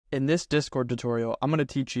In this Discord tutorial, I'm going to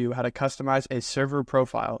teach you how to customize a server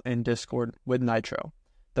profile in Discord with Nitro.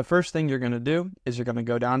 The first thing you're going to do is you're going to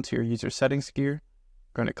go down to your user settings gear,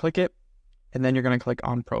 you're going to click it, and then you're going to click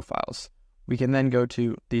on profiles. We can then go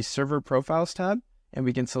to the server profiles tab and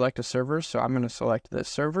we can select a server. So I'm going to select this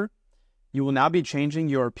server. You will now be changing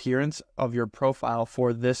your appearance of your profile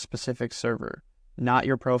for this specific server, not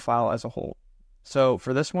your profile as a whole. So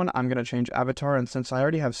for this one, I'm going to change avatar, and since I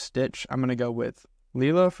already have Stitch, I'm going to go with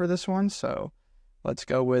Leela for this one. So let's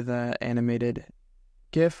go with an animated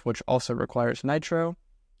GIF, which also requires Nitro.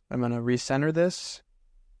 I'm going to recenter this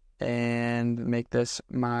and make this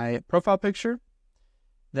my profile picture.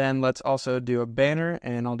 Then let's also do a banner,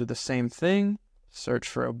 and I'll do the same thing. Search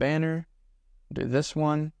for a banner, do this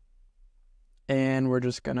one, and we're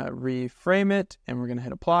just going to reframe it, and we're going to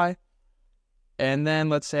hit apply. And then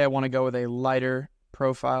let's say I want to go with a lighter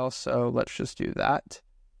profile, so let's just do that.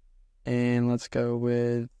 And let's go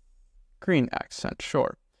with green accent,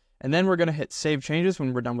 sure. And then we're going to hit save changes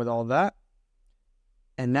when we're done with all of that.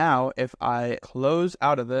 And now if I close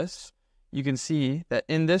out of this, you can see that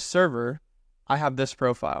in this server, I have this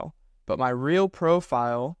profile, but my real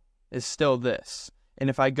profile is still this. And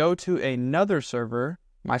if I go to another server,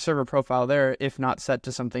 my server profile there, if not set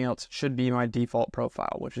to something else, should be my default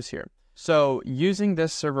profile, which is here. So using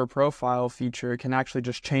this server profile feature can actually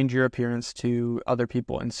just change your appearance to other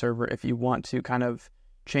people in server if you want to kind of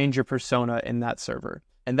change your persona in that server.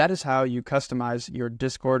 And that is how you customize your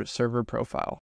Discord server profile.